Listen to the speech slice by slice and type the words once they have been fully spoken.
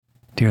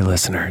Dear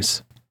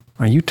listeners,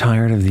 are you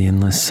tired of the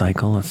endless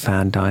cycle of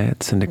fad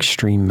diets and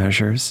extreme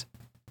measures?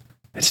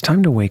 It's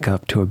time to wake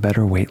up to a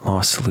better weight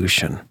loss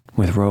solution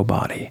with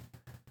Rowbody.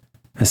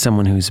 As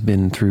someone who's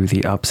been through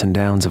the ups and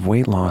downs of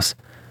weight loss,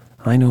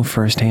 I know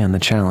firsthand the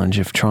challenge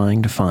of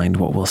trying to find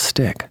what will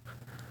stick.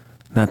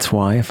 That's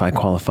why if I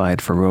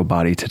qualified for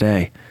Rowbody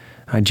today,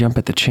 I'd jump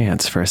at the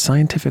chance for a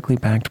scientifically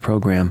backed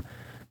program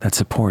that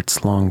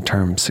supports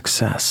long-term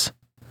success.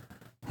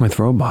 With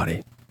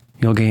Rowbody,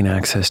 you'll gain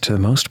access to the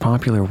most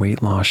popular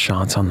weight loss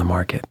shots on the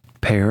market,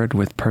 paired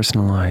with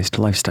personalized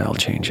lifestyle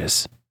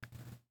changes.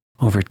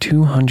 Over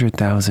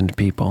 200,000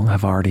 people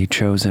have already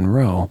chosen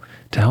Row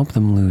to help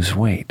them lose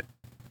weight.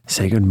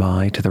 Say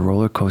goodbye to the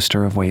roller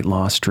coaster of weight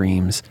loss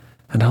dreams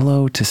and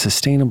hello to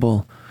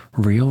sustainable,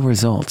 real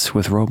results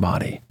with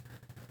Rowbody.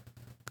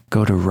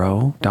 Go to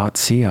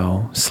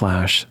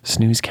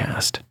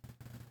row.co/snoozecast.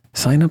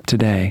 Sign up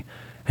today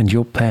and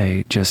you'll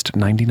pay just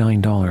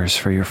 $99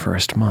 for your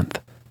first month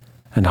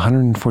and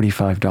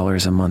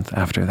 $145 a month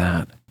after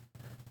that.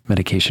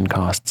 Medication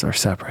costs are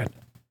separate.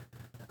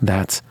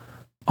 That's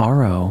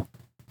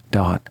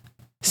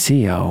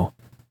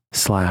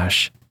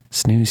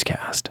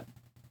ro.co/snoozecast.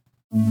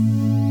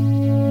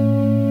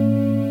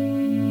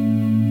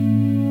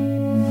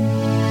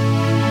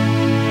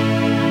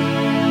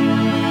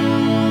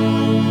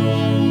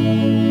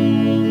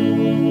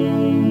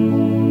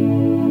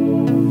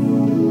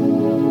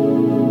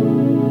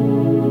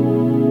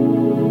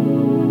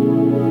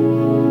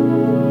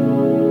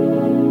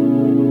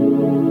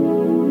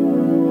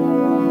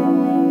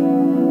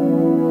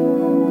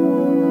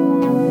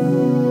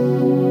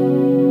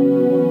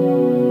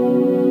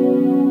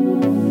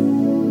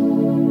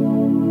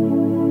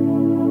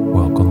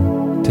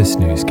 To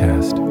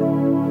Snoozecast,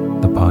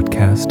 the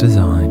podcast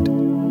designed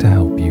to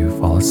help you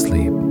fall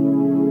asleep.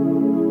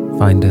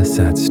 Find us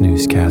at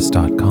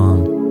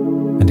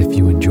snoozecast.com, and if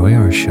you enjoy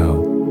our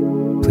show,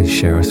 please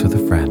share us with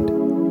a friend.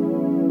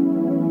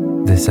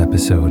 This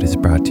episode is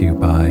brought to you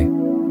by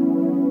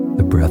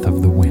The Breath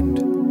of the Wind.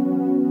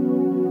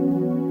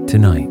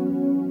 Tonight,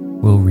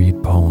 we'll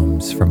read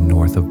poems from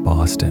North of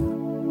Boston,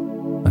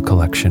 a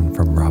collection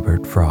from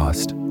Robert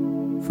Frost,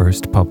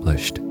 first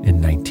published in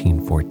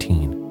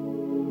 1914.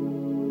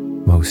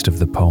 Most of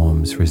the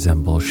poems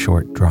resemble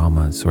short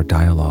dramas or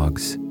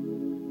dialogues.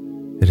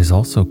 It is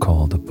also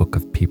called a book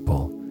of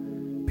people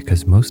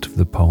because most of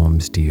the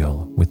poems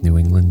deal with New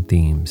England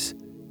themes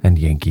and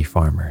Yankee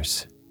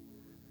farmers.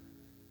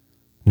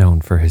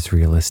 Known for his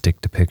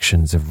realistic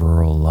depictions of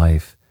rural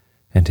life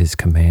and his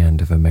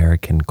command of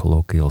American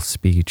colloquial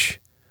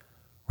speech,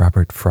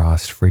 Robert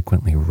Frost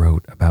frequently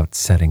wrote about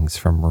settings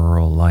from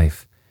rural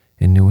life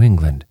in New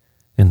England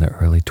in the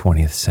early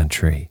 20th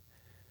century,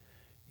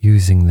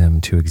 using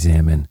them to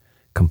examine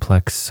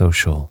complex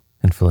social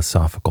and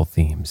philosophical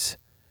themes.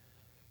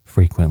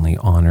 Frequently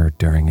honored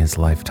during his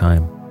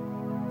lifetime,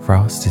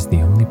 Frost is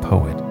the only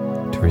poet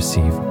to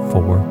receive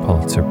 4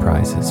 Pulitzer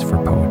Prizes for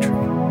poetry.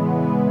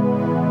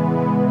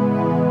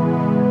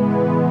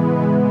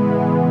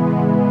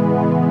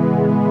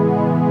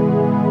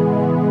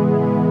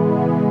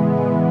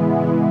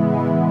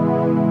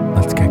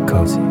 Let's get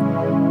cozy.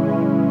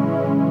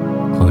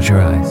 Close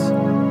your eyes.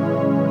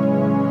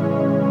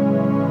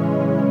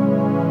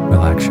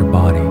 Relax your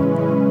body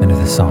into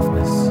the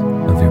softness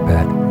of your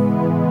bed.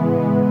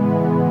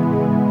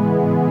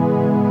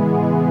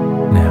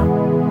 Now,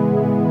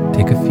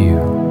 take a few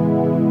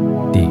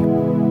deep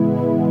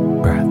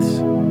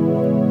breaths.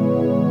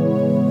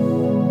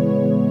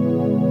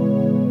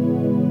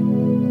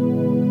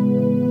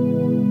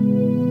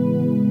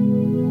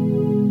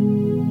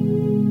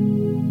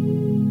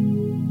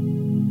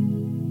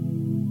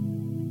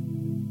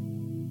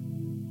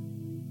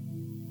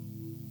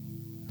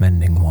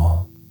 Mending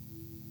wall.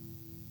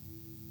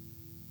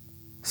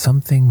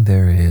 Something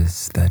there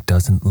is that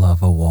doesn't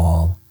love a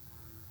wall,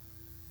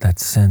 that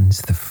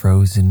sends the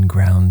frozen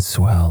ground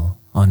swell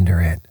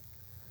under it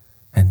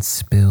and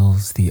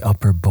spills the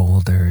upper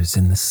boulders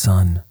in the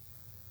sun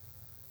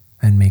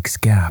and makes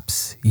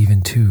gaps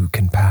even two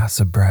can pass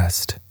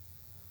abreast.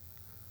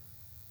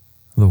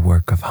 The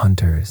work of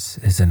hunters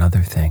is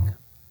another thing.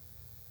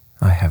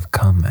 I have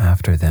come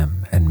after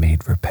them and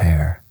made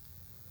repair,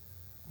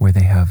 where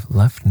they have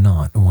left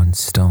not one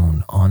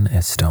stone on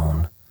a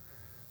stone,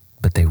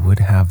 but they would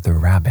have the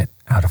rabbit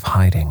out of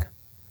hiding,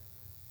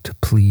 to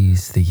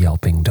please the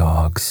yelping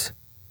dogs.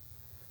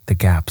 The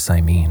gaps,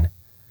 I mean,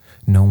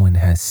 no one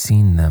has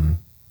seen them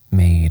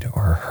made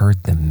or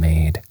heard them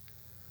made,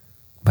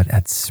 but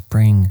at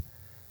spring,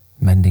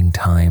 mending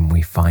time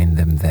we find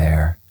them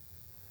there.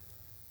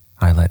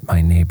 I let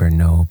my neighbor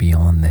know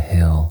beyond the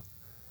hill,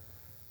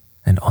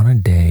 and on a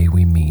day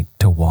we meet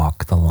to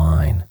walk the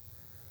line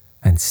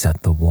and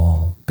set the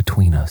wall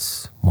between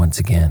us once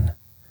again.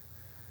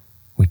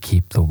 We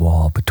keep the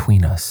wall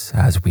between us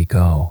as we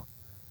go,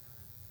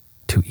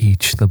 to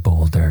each the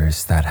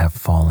boulders that have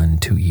fallen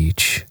to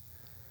each,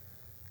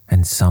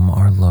 and some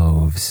are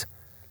loaves,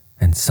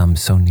 and some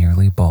so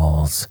nearly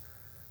balls,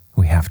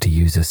 we have to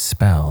use a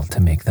spell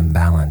to make them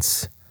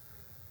balance.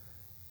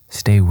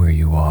 Stay where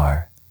you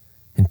are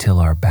until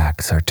our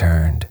backs are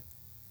turned.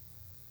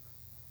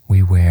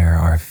 We wear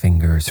our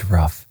fingers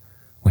rough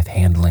with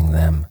handling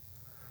them.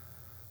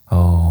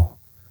 Oh,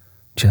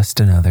 just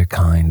another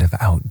kind of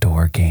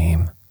outdoor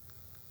game.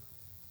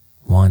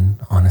 One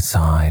on a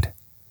side.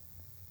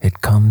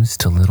 It comes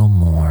to little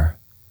more.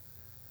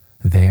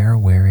 There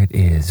where it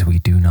is, we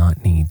do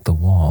not need the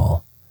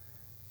wall.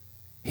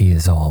 He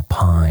is all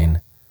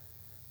pine,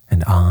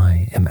 and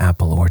I am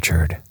apple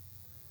orchard.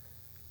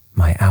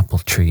 My apple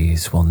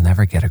trees will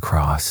never get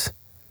across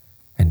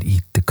and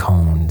eat the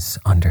cones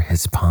under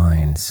his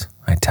pines,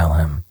 I tell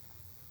him.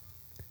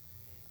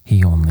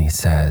 He only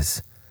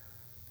says,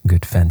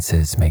 good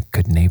fences make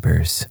good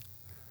neighbors.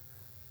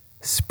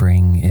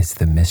 Spring is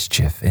the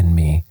mischief in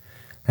me,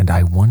 and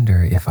I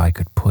wonder if I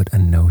could put a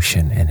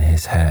notion in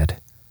his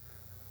head.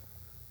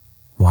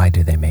 Why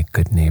do they make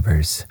good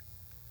neighbors?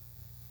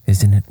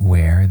 Isn't it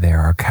where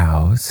there are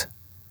cows?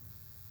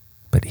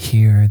 But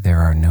here there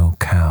are no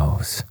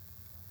cows.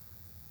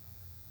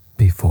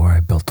 Before I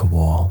built a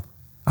wall,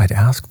 I'd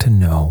ask to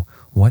know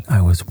what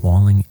I was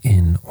walling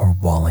in or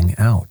walling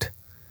out,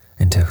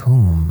 and to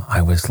whom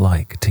I was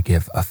like to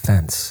give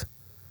offense.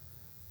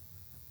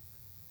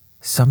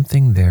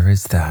 Something there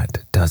is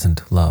that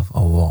doesn't love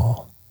a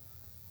wall,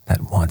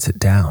 that wants it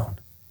down.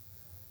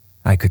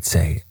 I could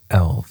say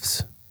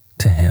elves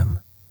to him,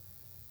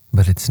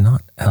 but it's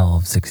not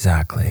elves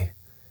exactly,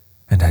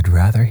 and I'd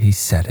rather he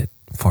said it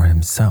for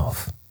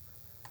himself.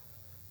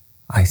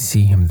 I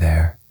see him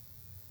there,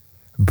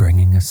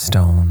 bringing a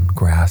stone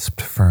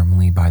grasped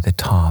firmly by the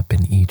top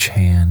in each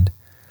hand,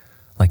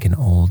 like an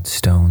old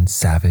stone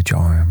savage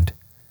armed.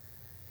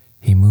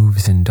 He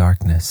moves in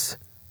darkness,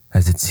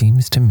 as it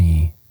seems to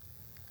me,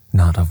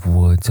 not of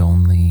woods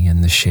only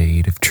and the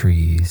shade of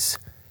trees.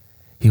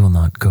 He will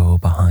not go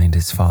behind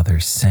his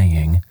father's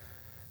saying,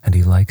 and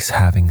he likes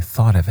having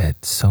thought of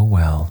it so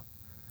well.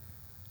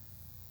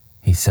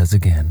 He says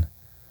again,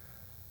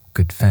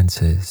 good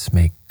fences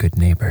make good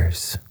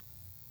neighbors.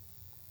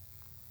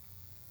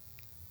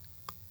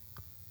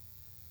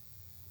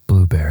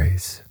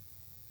 Blueberries.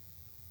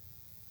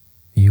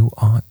 You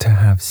ought to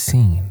have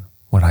seen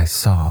what I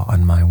saw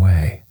on my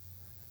way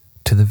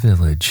to the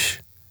village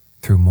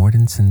through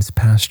Mortenson's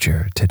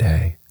pasture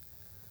today.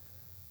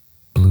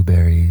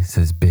 Blueberries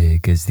as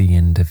big as the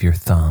end of your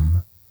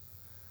thumb,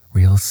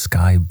 real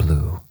sky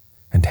blue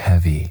and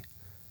heavy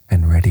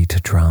and ready to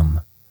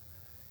drum,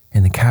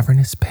 in the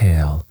cavernous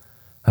pail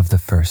of the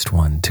first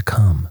one to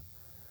come,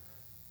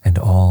 and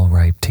all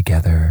ripe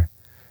together,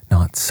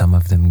 not some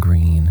of them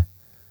green,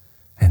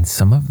 and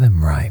some of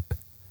them ripe,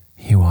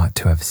 you ought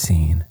to have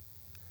seen.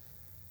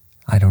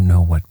 I don't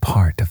know what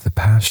part of the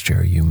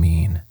pasture you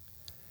mean.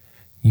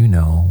 You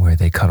know where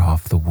they cut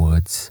off the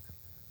woods.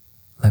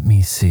 Let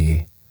me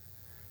see.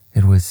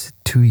 It was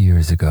 2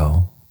 years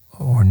ago,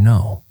 or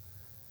no.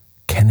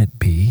 Can it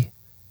be?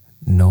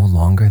 No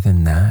longer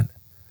than that?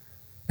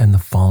 And the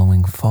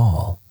following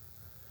fall,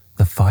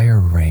 the fire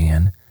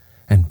ran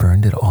and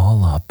burned it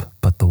all up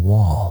but the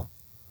wall.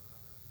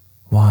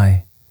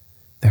 Why,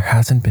 there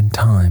hasn't been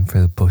time for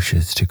the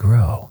bushes to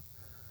grow.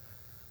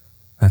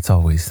 That's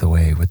always the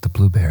way with the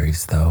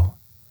blueberries, though.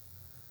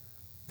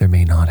 There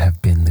may not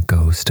have been the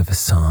ghost of a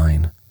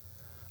sign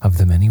of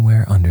them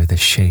anywhere under the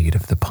shade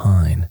of the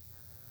pine.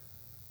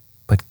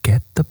 But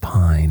get the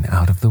pine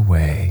out of the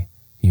way,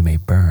 you may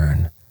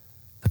burn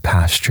the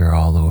pasture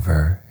all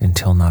over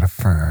until not a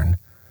fern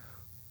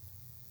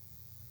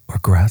or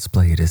grass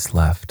blade is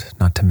left,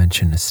 not to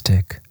mention a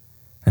stick,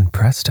 and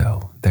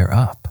presto, they're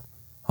up,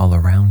 all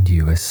around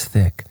you as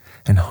thick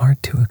and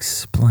hard to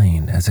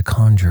explain as a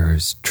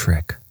conjurer's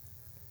trick.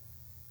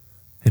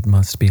 It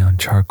must be on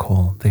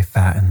charcoal they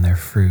fatten their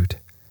fruit.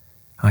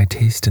 I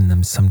taste in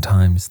them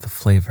sometimes the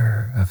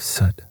flavor of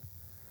soot.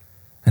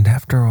 And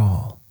after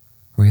all,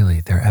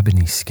 really they're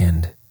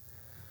ebony-skinned.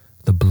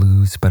 The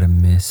blue's but a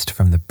mist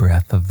from the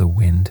breath of the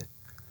wind,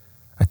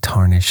 a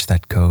tarnish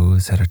that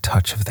goes at a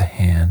touch of the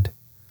hand,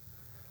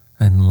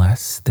 and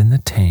less than the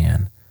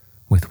tan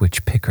with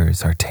which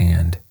pickers are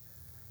tanned.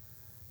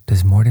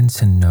 Does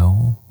Mortenson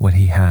know what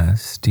he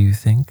has, do you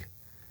think?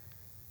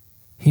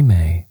 He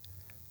may,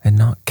 and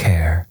not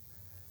care,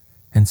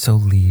 and so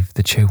leave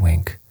the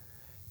chewink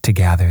to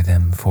gather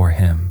them for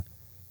him.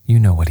 You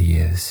know what he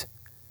is.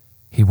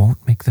 He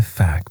won't make the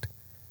fact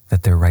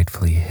that they're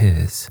rightfully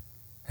his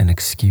an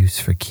excuse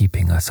for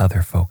keeping us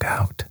other folk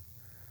out.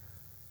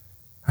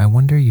 I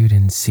wonder you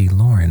didn't see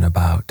Lauren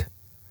about.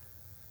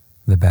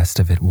 The best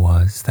of it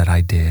was that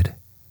I did.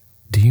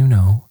 Do you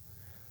know,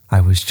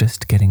 I was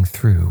just getting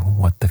through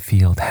what the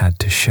field had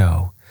to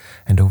show,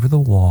 and over the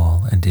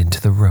wall and into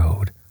the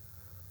road,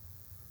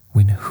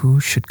 when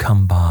who should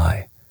come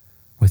by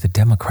with a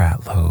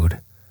Democrat load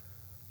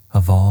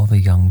of all the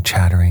young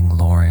chattering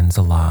Laurens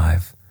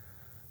alive,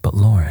 but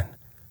Lauren,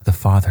 the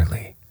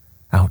fatherly,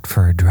 out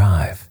for a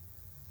drive.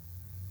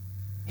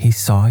 He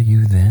saw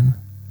you then?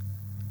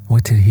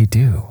 What did he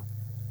do?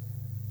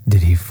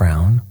 Did he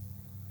frown?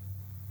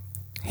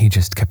 He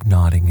just kept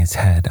nodding his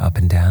head up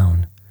and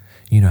down.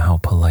 You know how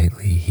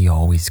politely he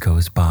always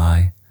goes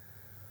by.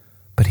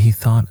 But he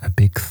thought a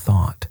big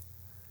thought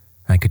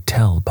I could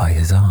tell by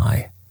his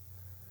eye,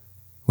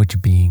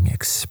 which being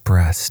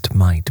expressed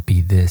might be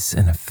this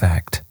in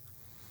effect: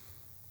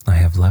 I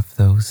have left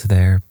those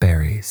there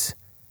berries,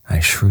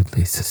 I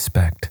shrewdly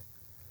suspect,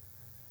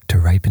 to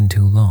ripen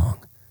too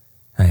long.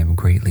 I am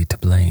greatly to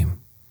blame.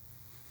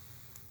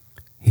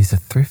 He's a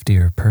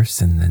thriftier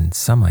person than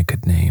some I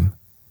could name.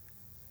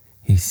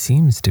 He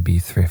seems to be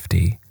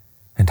thrifty,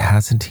 and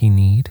hasn't he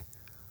need,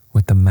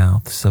 with the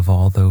mouths of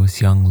all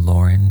those young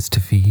Lorens to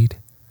feed?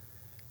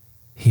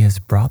 He has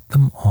brought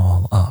them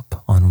all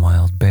up on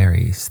wild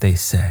berries, they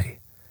say.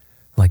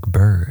 Like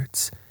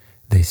birds,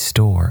 they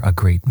store a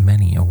great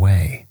many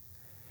away.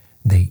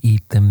 They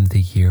eat them the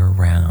year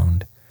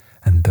round,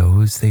 and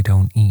those they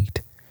don't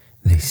eat,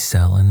 they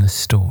sell in the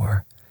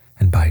store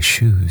and buy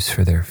shoes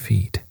for their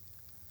feet.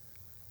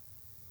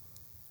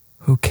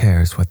 Who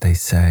cares what they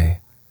say?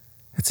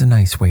 It's a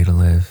nice way to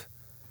live.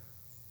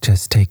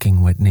 Just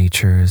taking what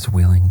nature is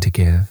willing to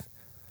give,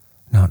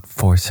 not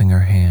forcing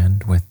her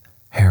hand with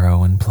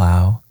harrow and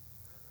plow.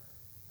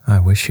 I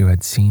wish you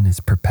had seen his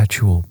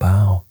perpetual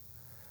bow,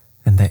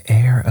 and the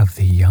air of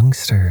the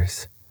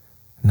youngsters.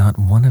 Not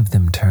one of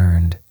them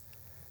turned,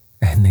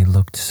 and they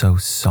looked so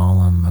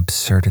solemn,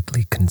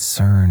 absurdly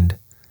concerned.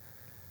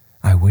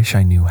 I wish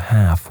I knew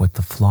half what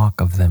the flock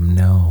of them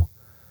know,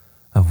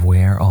 of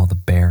where all the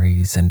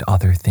berries and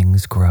other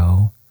things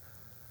grow.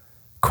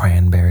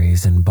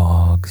 Cranberries in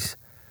bogs,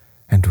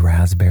 and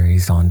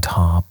raspberries on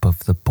top of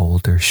the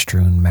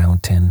boulder-strewn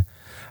mountain,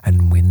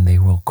 and when they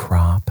will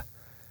crop.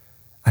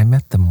 I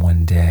met them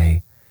one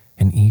day,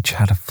 and each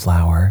had a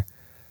flower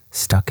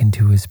stuck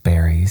into his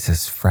berries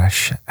as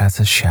fresh as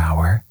a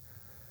shower.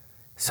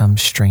 Some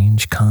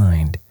strange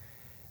kind.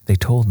 They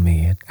told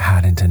me it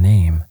hadn't a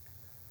name.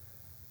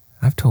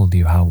 I've told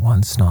you how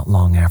once, not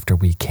long after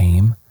we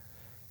came,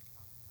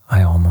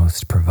 I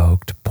almost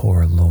provoked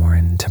poor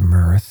Loren to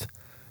mirth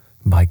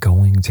by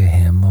going to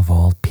him of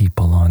all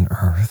people on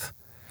earth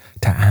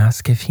to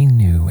ask if he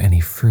knew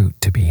any fruit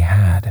to be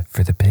had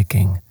for the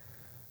picking.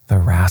 The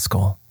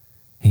rascal,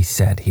 he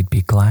said he'd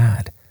be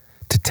glad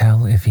to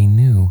tell if he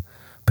knew,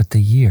 but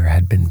the year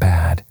had been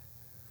bad.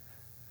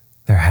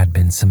 There had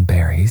been some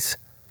berries,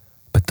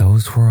 but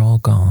those were all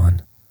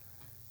gone.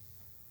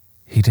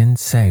 He didn't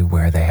say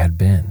where they had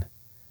been.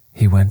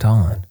 He went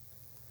on,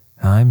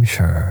 I'm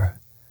sure,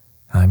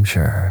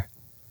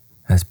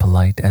 as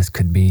polite as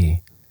could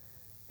be.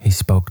 He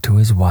spoke to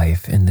his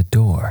wife in the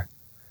door.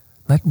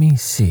 Let me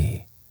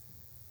see.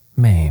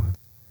 Mame,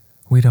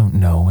 we don't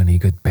know any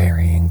good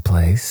burying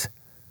place.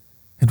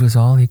 It was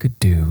all he could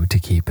do to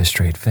keep a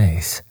straight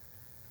face.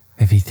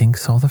 If he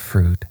thinks all the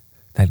fruit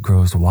that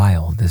grows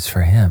wild is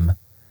for him,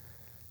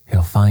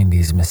 he'll find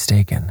he's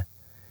mistaken.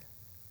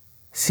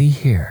 See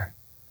here,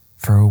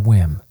 for a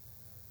whim,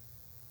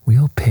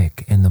 we'll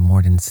pick in the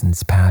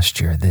Mortensons'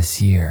 pasture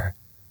this year.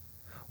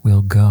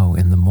 We'll go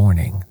in the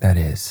morning, that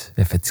is,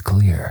 if it's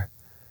clear,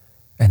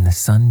 and the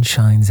sun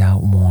shines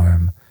out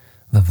warm,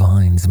 the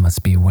vines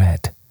must be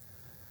wet.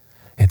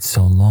 It's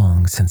so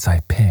long since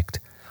I picked,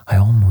 I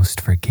almost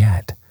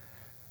forget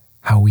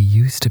how we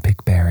used to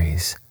pick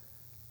berries.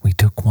 We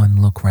took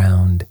one look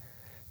round,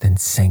 then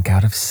sank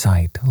out of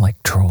sight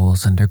like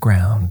trolls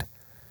underground,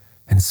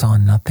 and saw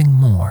nothing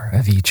more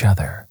of each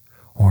other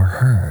or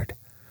heard,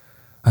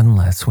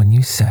 unless when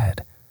you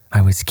said I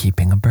was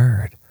keeping a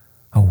bird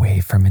away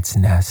from its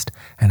nest,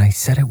 and I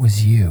said it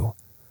was you.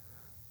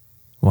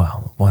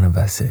 Well, one of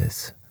us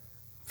is,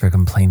 for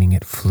complaining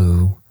it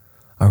flew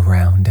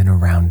around and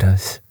around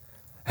us,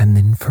 and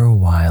then for a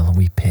while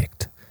we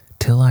picked,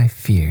 till I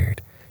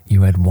feared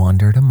you had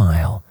wandered a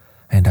mile,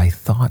 and I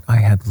thought I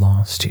had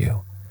lost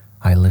you.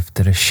 I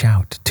lifted a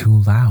shout too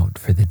loud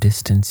for the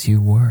distance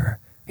you were,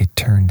 it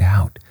turned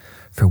out,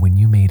 for when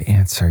you made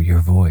answer your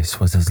voice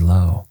was as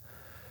low.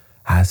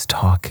 As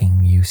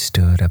talking you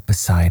stood up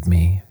beside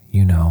me,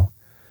 you know.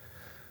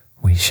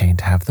 We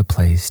shan't have the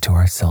place to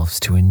ourselves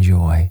to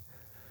enjoy.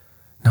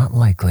 Not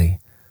likely,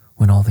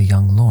 when all the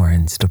young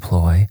Lorens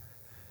deploy.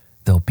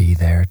 They'll be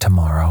there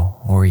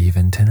tomorrow or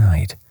even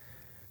tonight.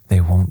 They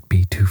won't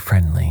be too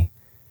friendly.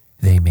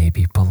 They may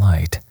be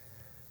polite.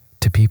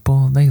 To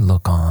people they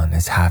look on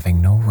as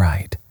having no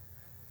right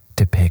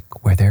to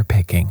pick where they're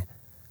picking,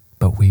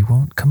 but we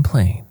won't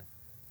complain.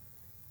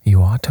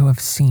 You ought to have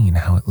seen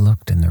how it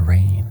looked in the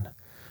rain,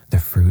 the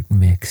fruit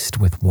mixed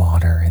with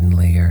water in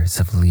layers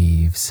of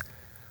leaves,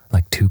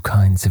 like two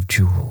kinds of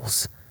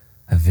jewels,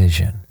 a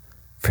vision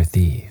for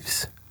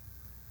thieves.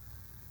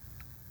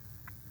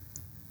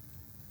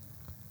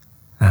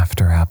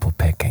 After apple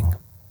picking.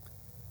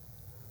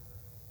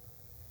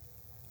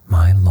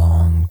 My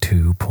long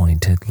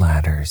two-pointed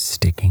ladders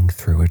sticking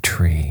through a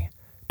tree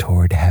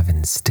toward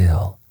heaven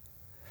still,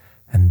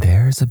 and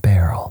there's a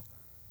barrel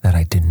that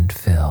I didn't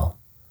fill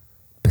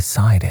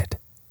beside it,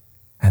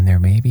 and there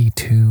may be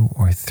 2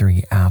 or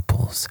 3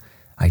 apples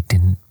I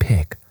didn't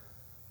pick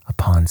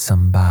upon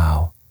some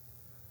bough.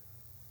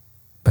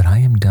 But I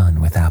am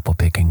done with apple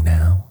picking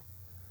now.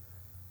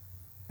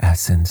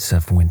 Essence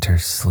of winter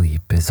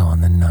sleep is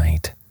on the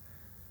night.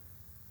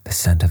 The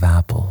scent of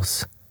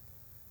apples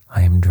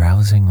I am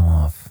drowsing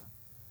off,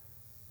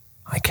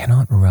 I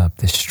cannot rub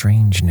the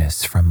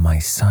strangeness from my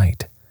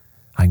sight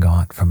I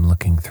got from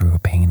looking through a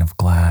pane of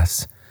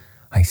glass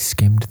I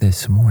skimmed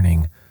this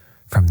morning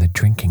from the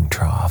drinking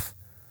trough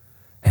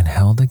and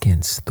held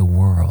against the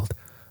world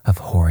of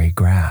hoary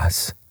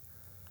grass.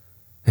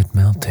 It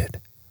melted,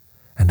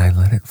 and I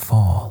let it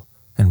fall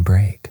and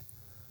break.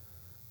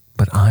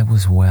 But I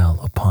was well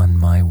upon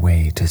my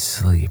way to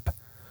sleep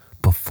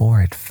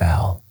before it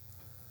fell,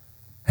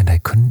 and I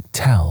couldn't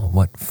tell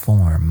what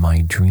form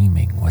my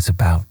dreaming was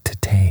about to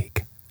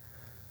take.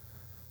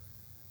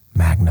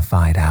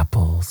 Magnified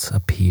apples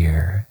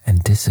appear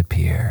and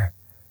disappear,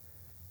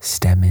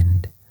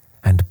 stemmened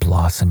and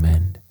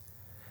blossomed,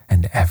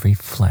 and every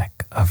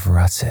fleck of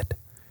russet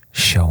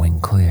showing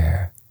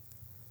clear.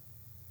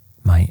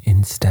 My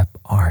instep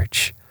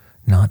arch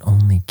not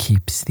only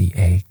keeps the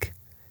ache,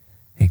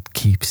 it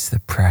keeps the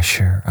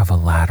pressure of a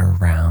ladder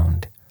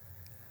round.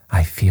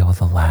 I feel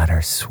the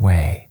ladder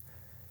sway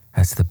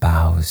as the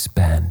boughs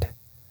bend,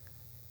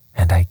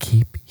 and I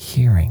keep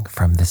hearing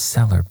from the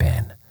cellar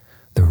bin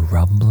the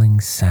rumbling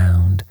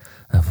sound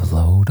of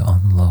load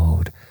on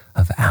load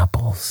of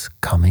apples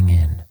coming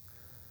in.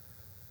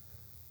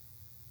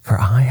 For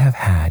I have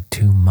had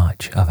too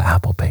much of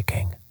apple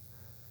picking.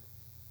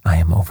 I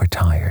am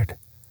overtired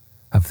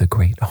of the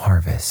great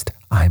harvest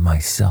I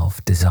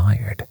myself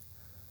desired.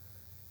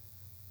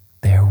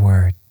 There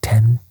were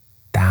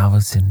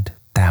 10,000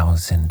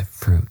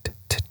 fruit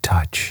to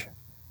touch,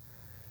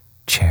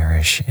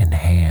 cherish in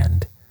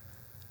hand,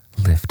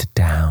 lift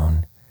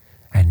down,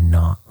 and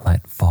not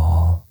let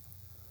fall.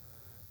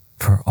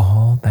 For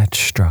all that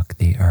struck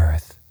the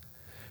earth,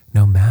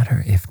 no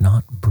matter if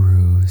not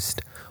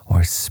bruised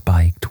or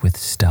spiked with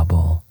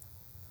stubble,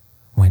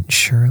 went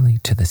surely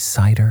to the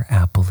cider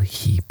apple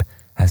heap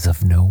as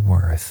of no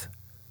worth.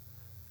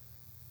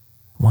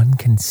 One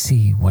can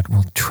see what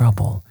will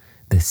trouble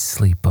this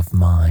sleep of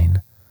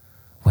mine,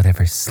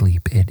 whatever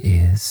sleep it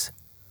is.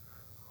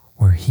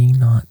 Were he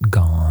not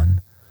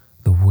gone,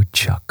 the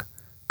woodchuck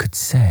could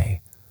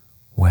say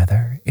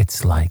whether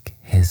it's like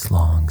his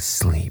long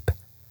sleep,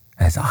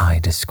 as I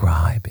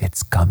describe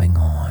its coming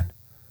on,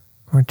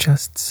 or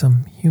just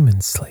some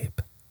human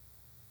sleep.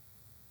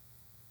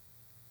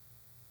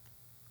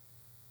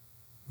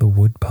 The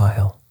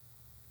woodpile.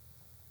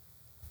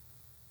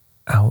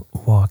 Out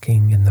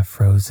walking in the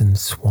frozen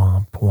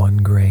swamp one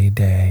gray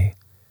day,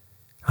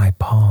 I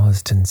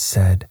paused and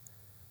said,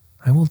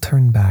 I will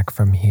turn back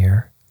from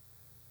here.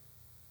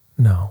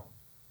 No,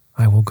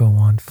 I will go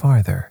on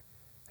farther,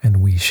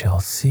 and we shall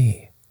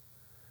see.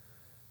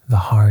 The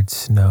hard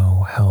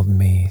snow held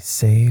me,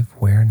 save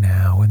where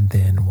now and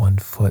then one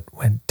foot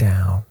went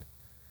down.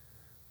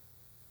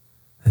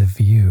 The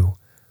view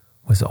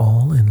was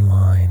all in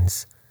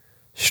lines,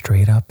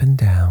 straight up and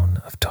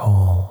down of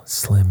tall,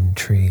 slim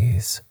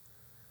trees,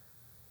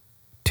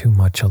 too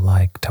much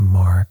alike to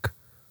mark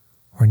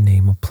or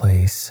name a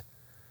place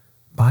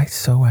by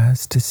so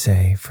as to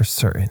say for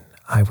certain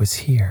I was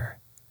here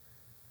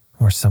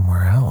or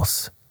somewhere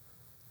else.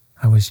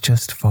 I was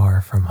just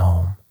far from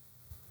home.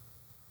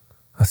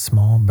 A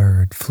small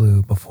bird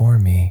flew before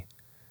me.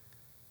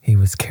 He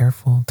was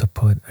careful to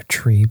put a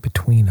tree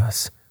between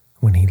us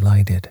when he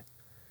lighted,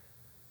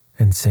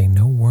 and say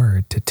no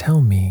word to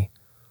tell me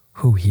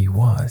who he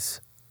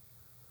was,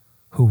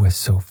 who was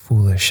so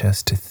foolish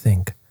as to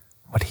think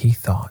what he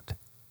thought.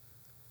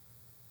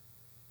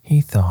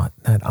 He thought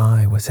that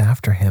I was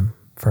after him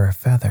for a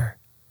feather,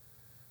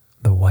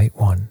 the white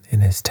one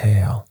in his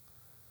tail,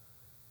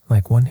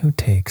 like one who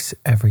takes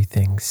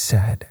everything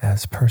said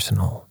as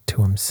personal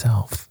to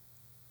himself.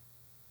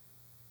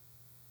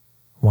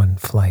 One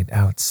flight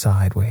out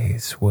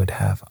sideways would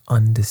have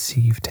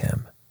undeceived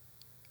him.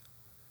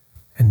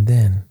 And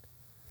then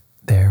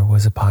there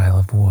was a pile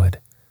of wood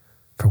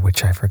for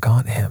which I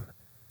forgot him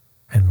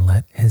and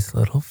let his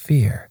little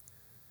fear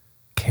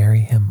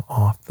carry him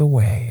off the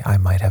way I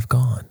might have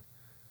gone,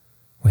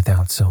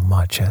 without so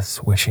much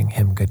as wishing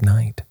him good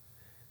night.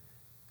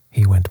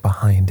 He went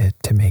behind it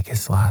to make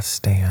his last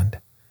stand.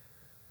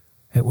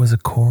 It was a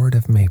cord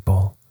of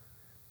maple,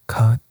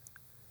 cut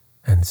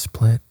and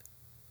split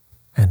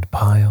and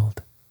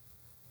piled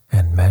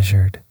and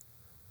measured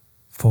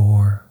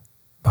 4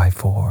 by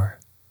 4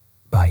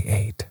 by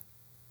 8,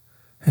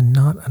 and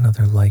not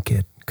another like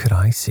it could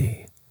I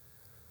see.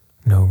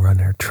 No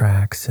runner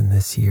tracks in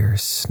this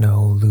year's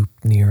snow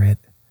looped near it,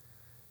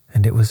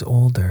 and it was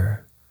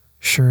older,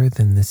 sure,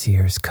 than this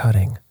year's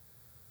cutting,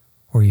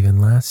 or even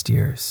last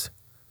year's,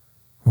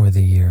 or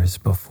the years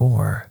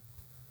before.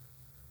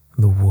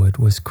 The wood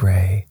was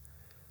gray,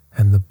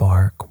 and the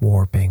bark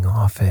warping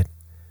off it,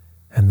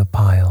 and the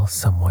pile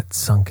somewhat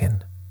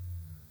sunken.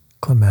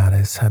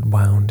 Clematis had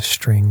wound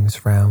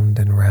strings round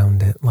and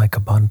round it like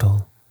a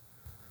bundle.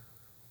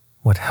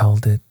 What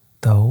held it,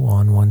 though,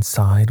 on one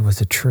side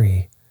was a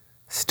tree,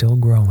 still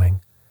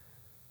growing,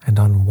 and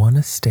on one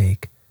a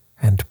stake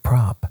and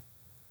prop,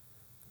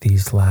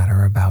 these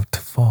latter about to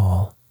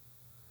fall.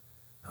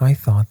 I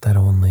thought that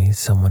only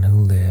someone who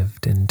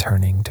lived in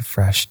turning to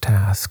fresh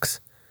tasks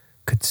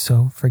could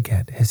so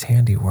forget his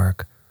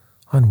handiwork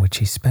on which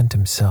he spent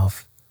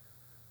himself.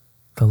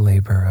 the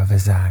labor of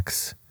his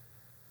axe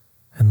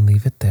and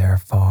leave it there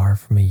far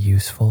from a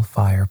useful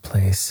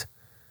fireplace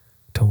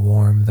to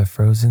warm the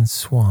frozen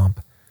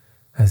swamp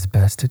as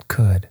best it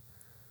could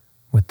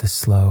with the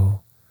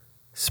slow,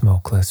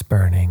 smokeless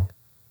burning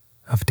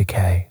of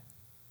decay.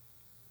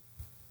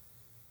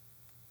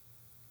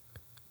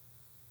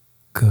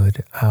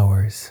 Good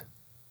hours.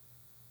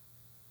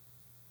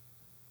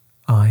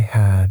 I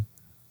had,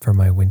 for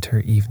my winter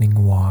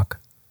evening walk,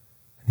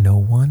 no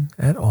one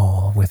at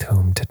all with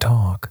whom to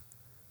talk,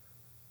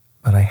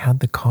 but I had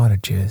the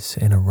cottages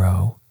in a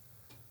row,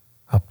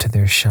 up to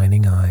their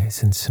shining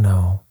eyes in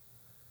snow,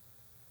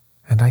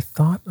 and I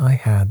thought I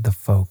had the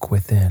folk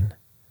within.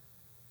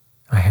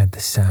 I had the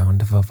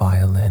sound of a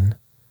violin.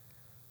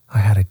 I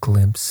had a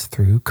glimpse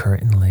through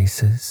curtain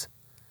laces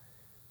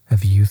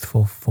of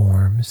youthful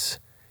forms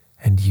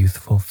and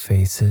youthful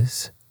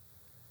faces.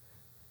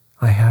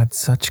 I had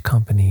such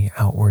company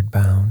outward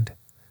bound.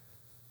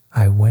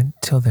 I went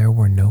till there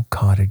were no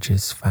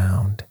cottages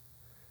found.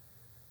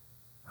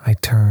 I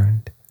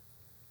turned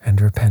and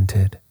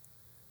repented,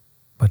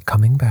 but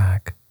coming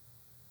back,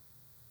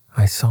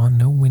 I saw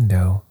no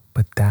window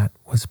but that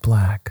was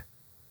black.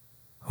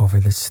 Over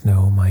the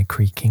snow my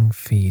creaking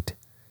feet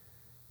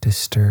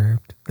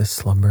disturbed the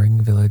slumbering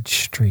village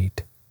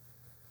street,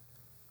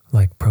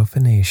 like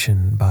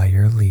profanation by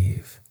your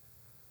leave,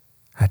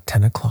 at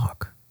 10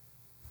 o'clock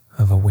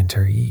of a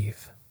winter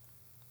eve.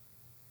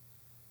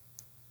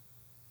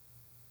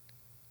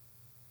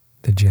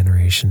 The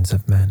generations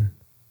of men.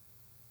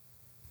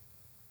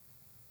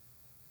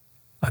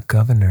 A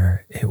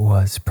governor it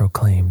was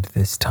proclaimed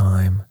this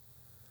time,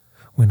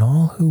 when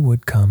all who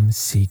would come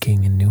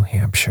seeking in New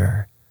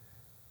Hampshire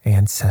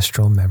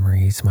ancestral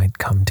memories might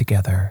come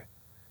together,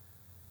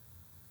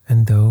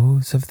 and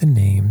those of the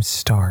name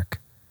Stark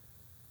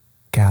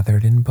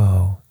gathered in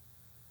Bow,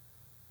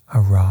 a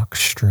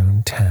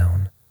rock-strewn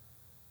town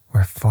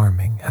where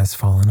farming has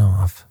fallen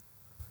off,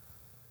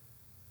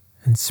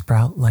 and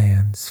sprout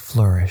lands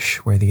flourish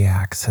where the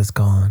axe has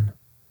gone.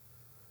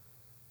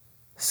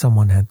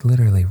 Someone had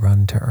literally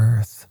run to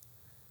earth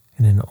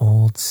in an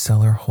old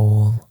cellar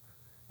hole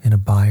in a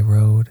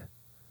by-road,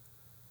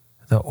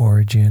 the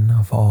origin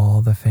of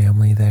all the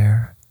family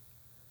there.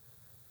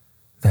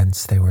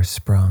 Thence they were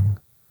sprung,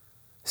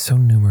 so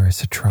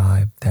numerous a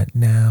tribe that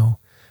now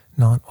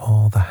not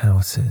all the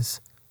houses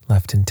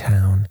left in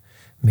town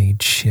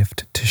made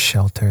shift to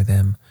shelter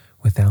them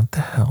without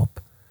the help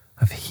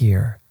of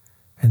here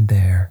and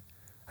there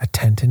a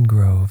tent and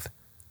grove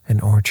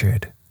and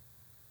orchard.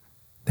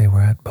 They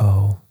were at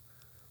Bow,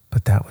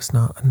 but that was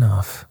not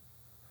enough.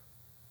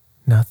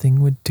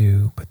 Nothing would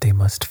do but they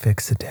must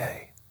fix a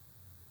day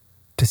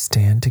to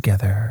stand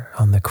together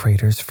on the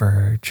crater's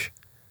verge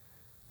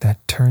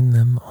that turned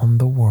them on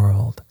the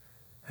world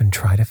and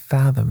try to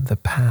fathom the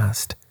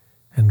past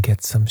and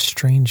get some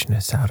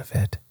strangeness out of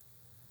it.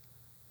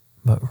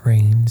 But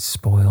rain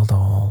spoiled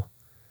all.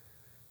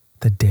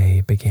 The day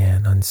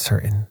began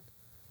uncertain,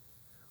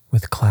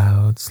 with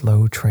clouds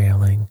low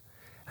trailing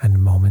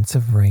and moments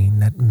of rain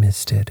that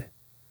misted.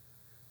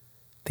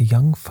 The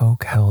young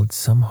folk held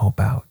some hope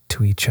out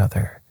to each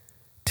other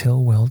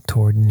till well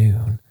toward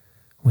noon,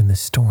 when the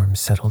storm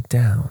settled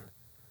down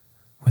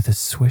with a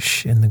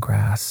swish in the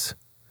grass.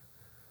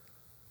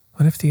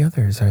 "What if the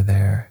others are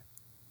there?"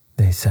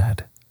 they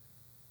said.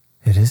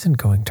 "It isn't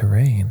going to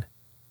rain."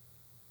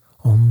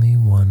 Only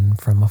one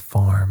from a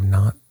farm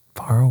not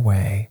far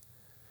away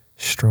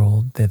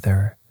strolled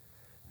thither,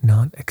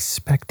 not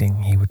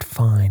expecting he would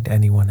find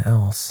anyone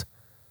else,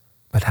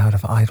 but out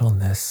of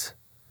idleness.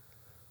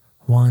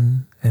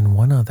 One and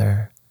one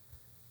other,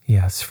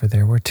 yes, for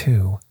there were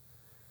two.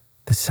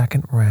 The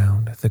second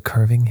round the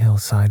curving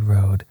hillside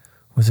road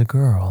was a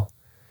girl,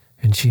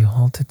 and she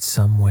halted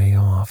some way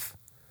off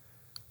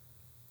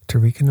to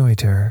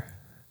reconnoiter,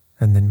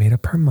 and then made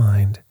up her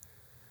mind,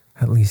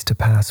 at least to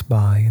pass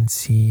by and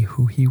see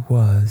who he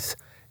was,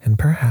 and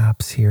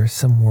perhaps hear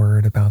some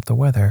word about the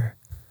weather.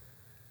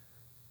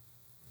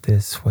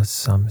 This was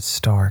some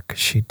Stark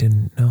she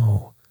didn't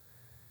know.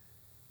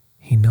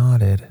 He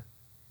nodded.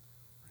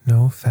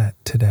 "No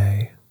fete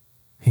today,"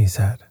 he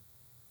said.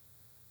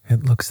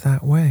 "It looks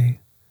that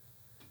way."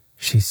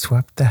 She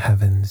swept the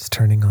heavens,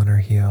 turning on her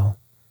heel.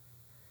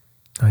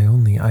 I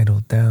only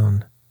idled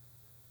down.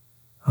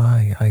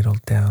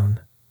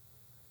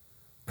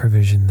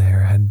 Provision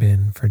there had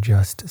been for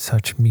just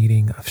such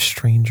meeting of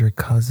stranger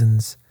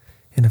cousins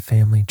in a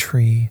family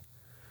tree,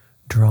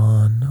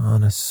 drawn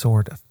on a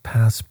sort of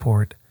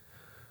passport,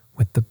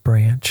 with the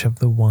branch of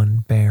the one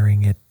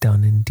bearing it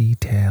done in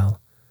detail,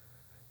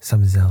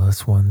 some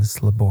zealous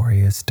one's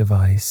laborious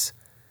device.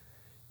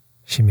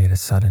 She made a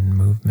sudden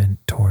movement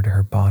toward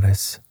her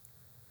bodice.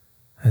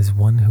 As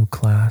one who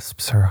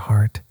clasps her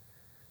heart,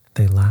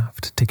 they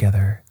laughed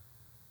together.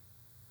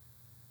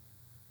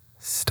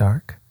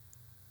 "Stark?"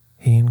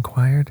 he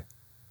inquired.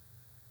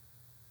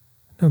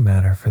 "No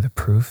matter for the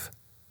proof."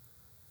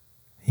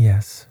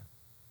 "Yes,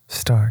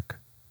 Stark.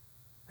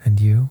 And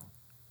you?"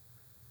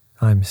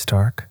 "I'm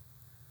Stark."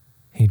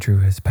 He drew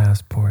his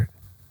passport.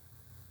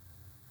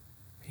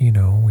 "You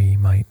know, we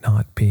might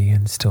not be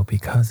and still be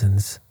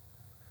cousins.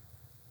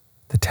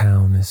 The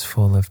town is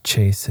full of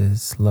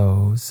Chases,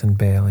 Lows, and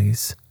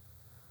Baileys,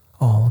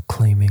 all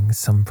claiming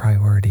some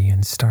priority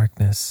in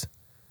Starkness.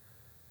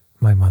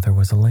 My mother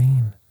was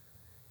Elaine,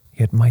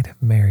 yet might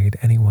have married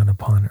anyone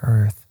upon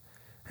earth,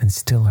 and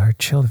still her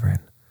children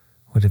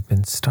would have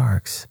been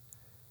Starks,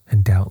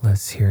 and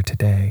doubtless here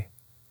today.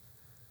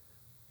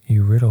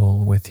 You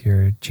riddle with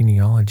your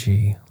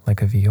genealogy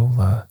like a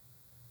viola.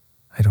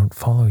 I don't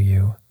follow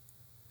you.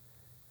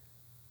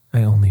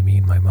 I only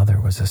mean my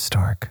mother was a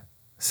Stark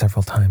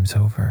several times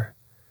over,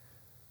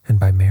 and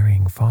by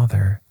marrying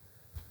father,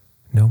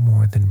 no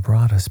more than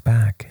brought us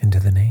back into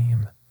the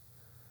name.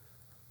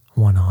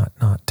 One ought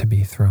not to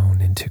be thrown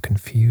into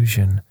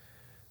confusion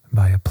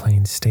by a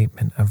plain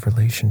statement of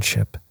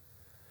relationship,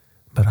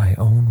 but I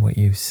own what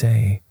you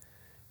say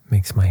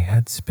makes my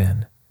head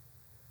spin.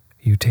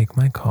 You take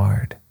my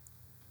card.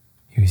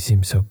 You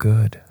seem so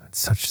good at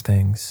such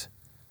things.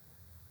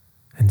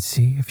 And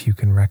see if you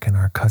can reckon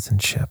our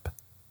cousinship.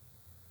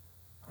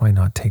 Why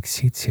not take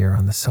seats here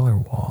on the cellar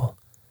wall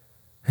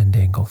and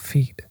dangle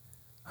feet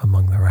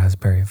among the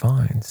raspberry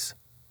vines,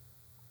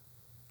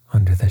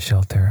 under the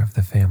shelter of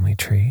the family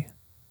tree?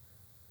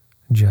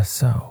 Just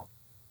so.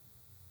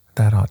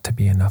 That ought to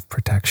be enough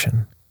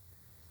protection.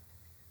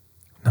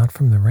 Not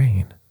from the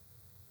rain.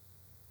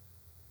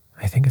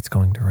 I think it's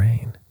going to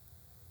rain.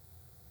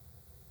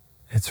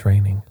 It's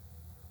raining.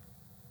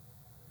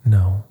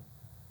 No,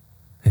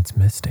 it's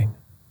misting.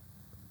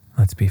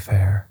 Let's be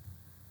fair.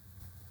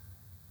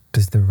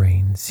 Does the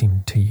rain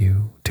seem to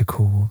you to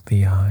cool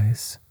the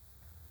eyes?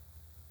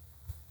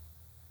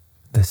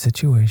 The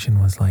situation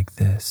was like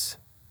this.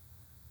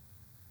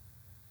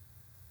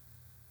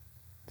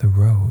 The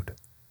road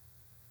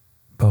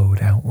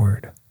bowed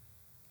outward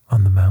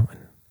on the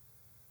mountain,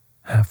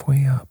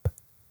 halfway up,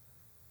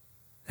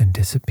 and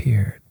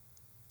disappeared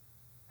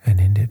and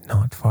ended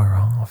not far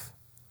off.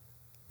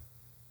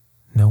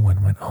 No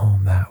one went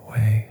home that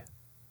way.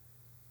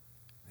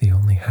 The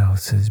only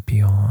houses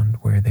beyond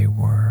where they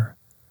were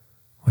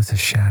was a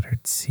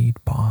shattered seed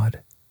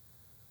pod,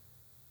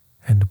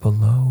 and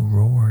below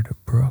roared a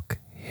brook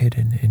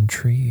hidden in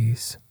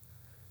trees,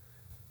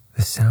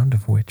 the sound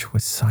of which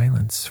was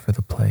silence for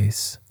the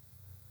place.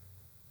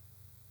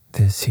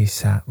 This he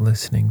sat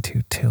listening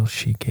to till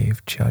she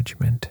gave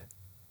judgment.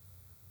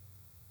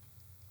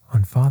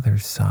 On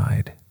father's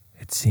side,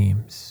 it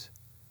seems,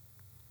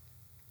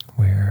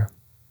 where,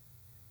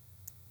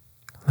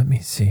 let me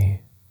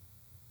see,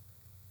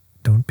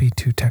 don't be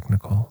too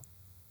technical.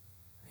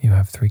 You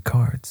have 3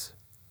 cards,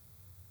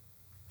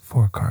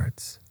 4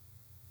 cards,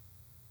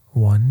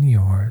 1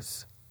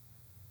 yours,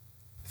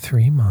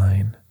 3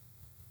 mine,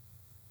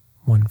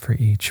 1 for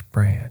each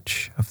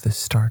branch of the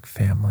Stark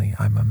family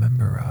I'm a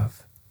member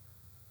of.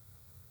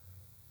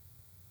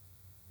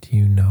 Do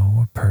you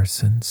know a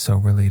person so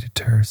related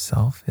to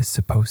herself is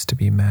supposed to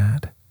be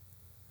mad?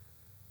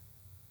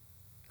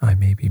 I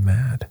may be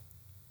mad.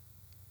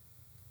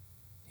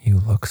 You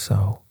look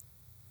so,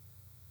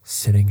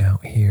 sitting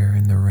out here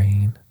in the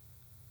rain,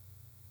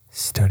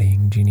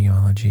 studying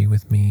genealogy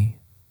with me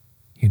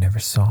you never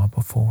saw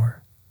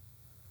before.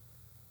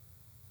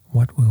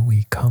 What will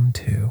we come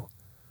to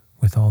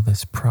with all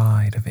this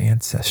pride of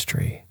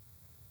ancestry?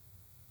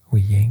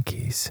 We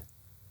Yankees,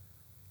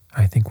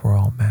 I think we're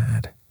all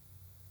mad.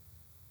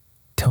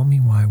 Tell me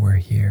why we're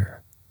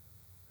here,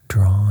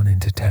 drawn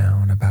into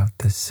town about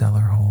this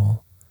cellar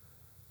hole,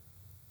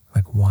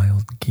 like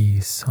wild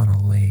geese on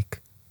a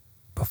lake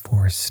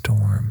before a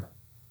storm.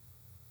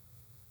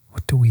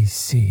 What do we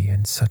see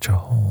in such a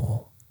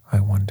hole,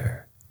 I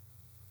wonder?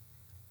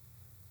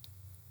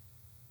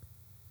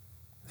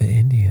 The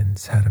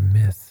Indians had a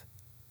myth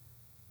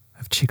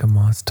of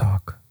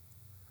Chickamaustock,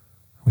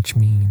 which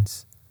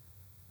means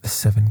the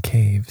 7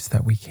 caves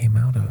that we came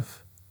out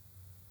of.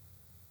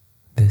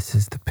 This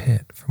is the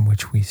pit from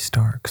which we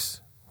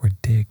Starks were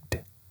digged.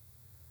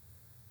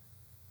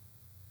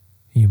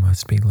 You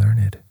must be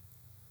learned.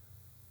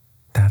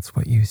 That's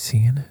what you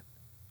see in it.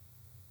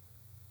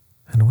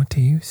 And what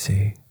do you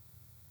see?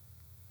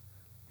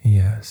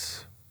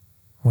 Yes,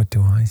 what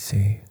do I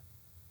see?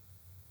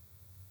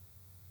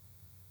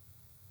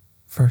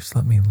 First,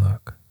 let me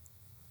look.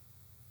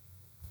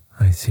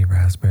 I see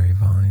raspberry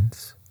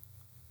vines.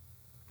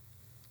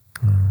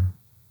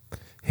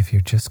 If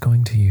you're just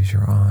going to use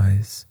your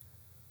eyes,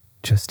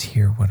 just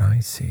hear what I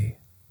see.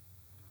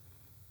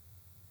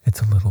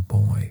 It's a little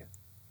boy,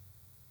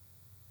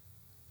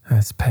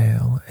 as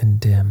pale and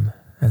dim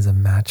as a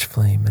match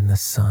flame in the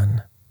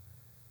sun.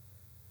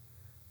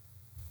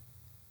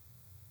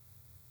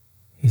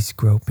 He's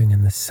groping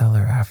in the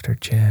cellar after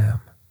jam.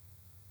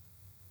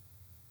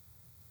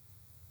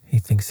 He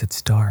thinks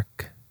it's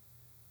dark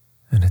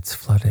and it's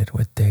flooded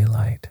with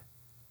daylight.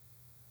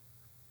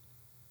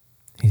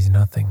 He's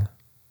nothing.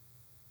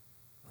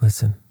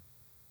 Listen.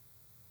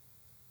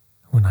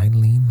 When I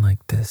lean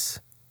like this,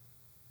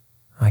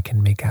 I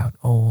can make out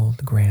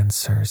old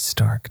Grandsir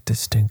Stark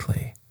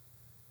distinctly,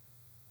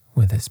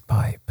 with his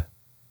pipe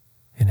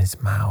in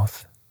his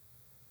mouth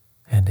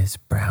and his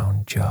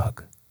brown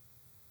jug.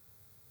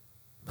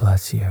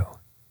 Bless you.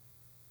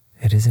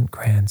 It isn't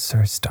Grand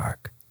Sir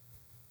Stark.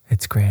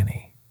 It's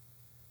Granny.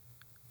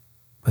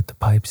 But the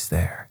pipe's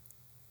there,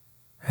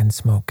 and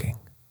smoking,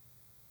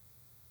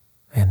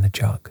 and the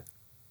jug.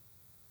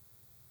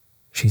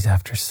 She's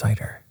after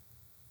cider.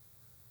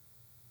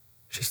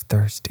 She's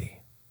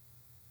thirsty.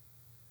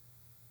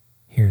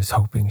 Here's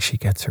hoping she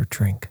gets her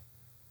drink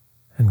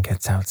and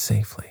gets out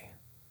safely.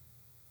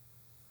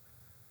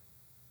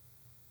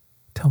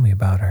 Tell me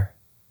about her.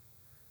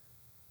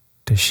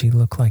 Does she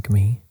look like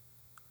me?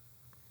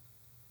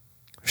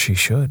 She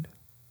should,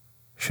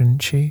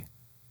 shouldn't she?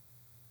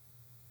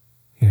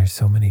 You're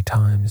so many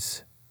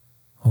times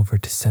over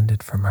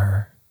descended from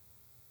her.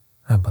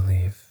 I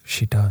believe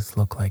she does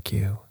look like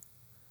you.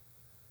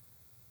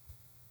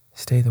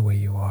 Stay the way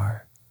you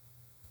are.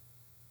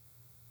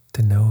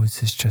 The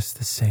nose is just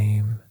the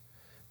same,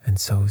 and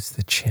so's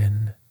the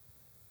chin.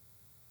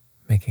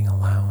 Making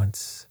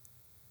allowance,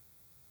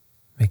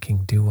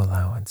 making due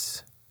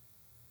allowance.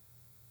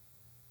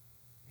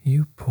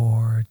 You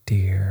poor,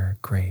 dear,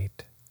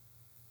 great,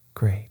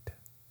 great,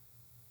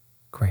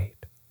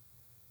 great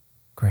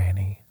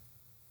Granny.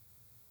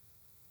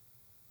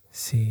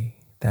 See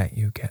that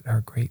you get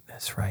her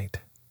greatness right.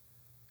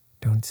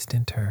 Don't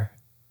stint her.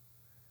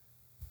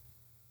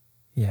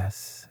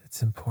 Yes,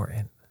 it's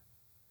important.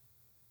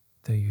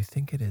 Though you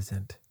think it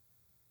isn't,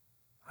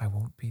 I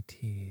won't be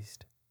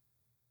teased.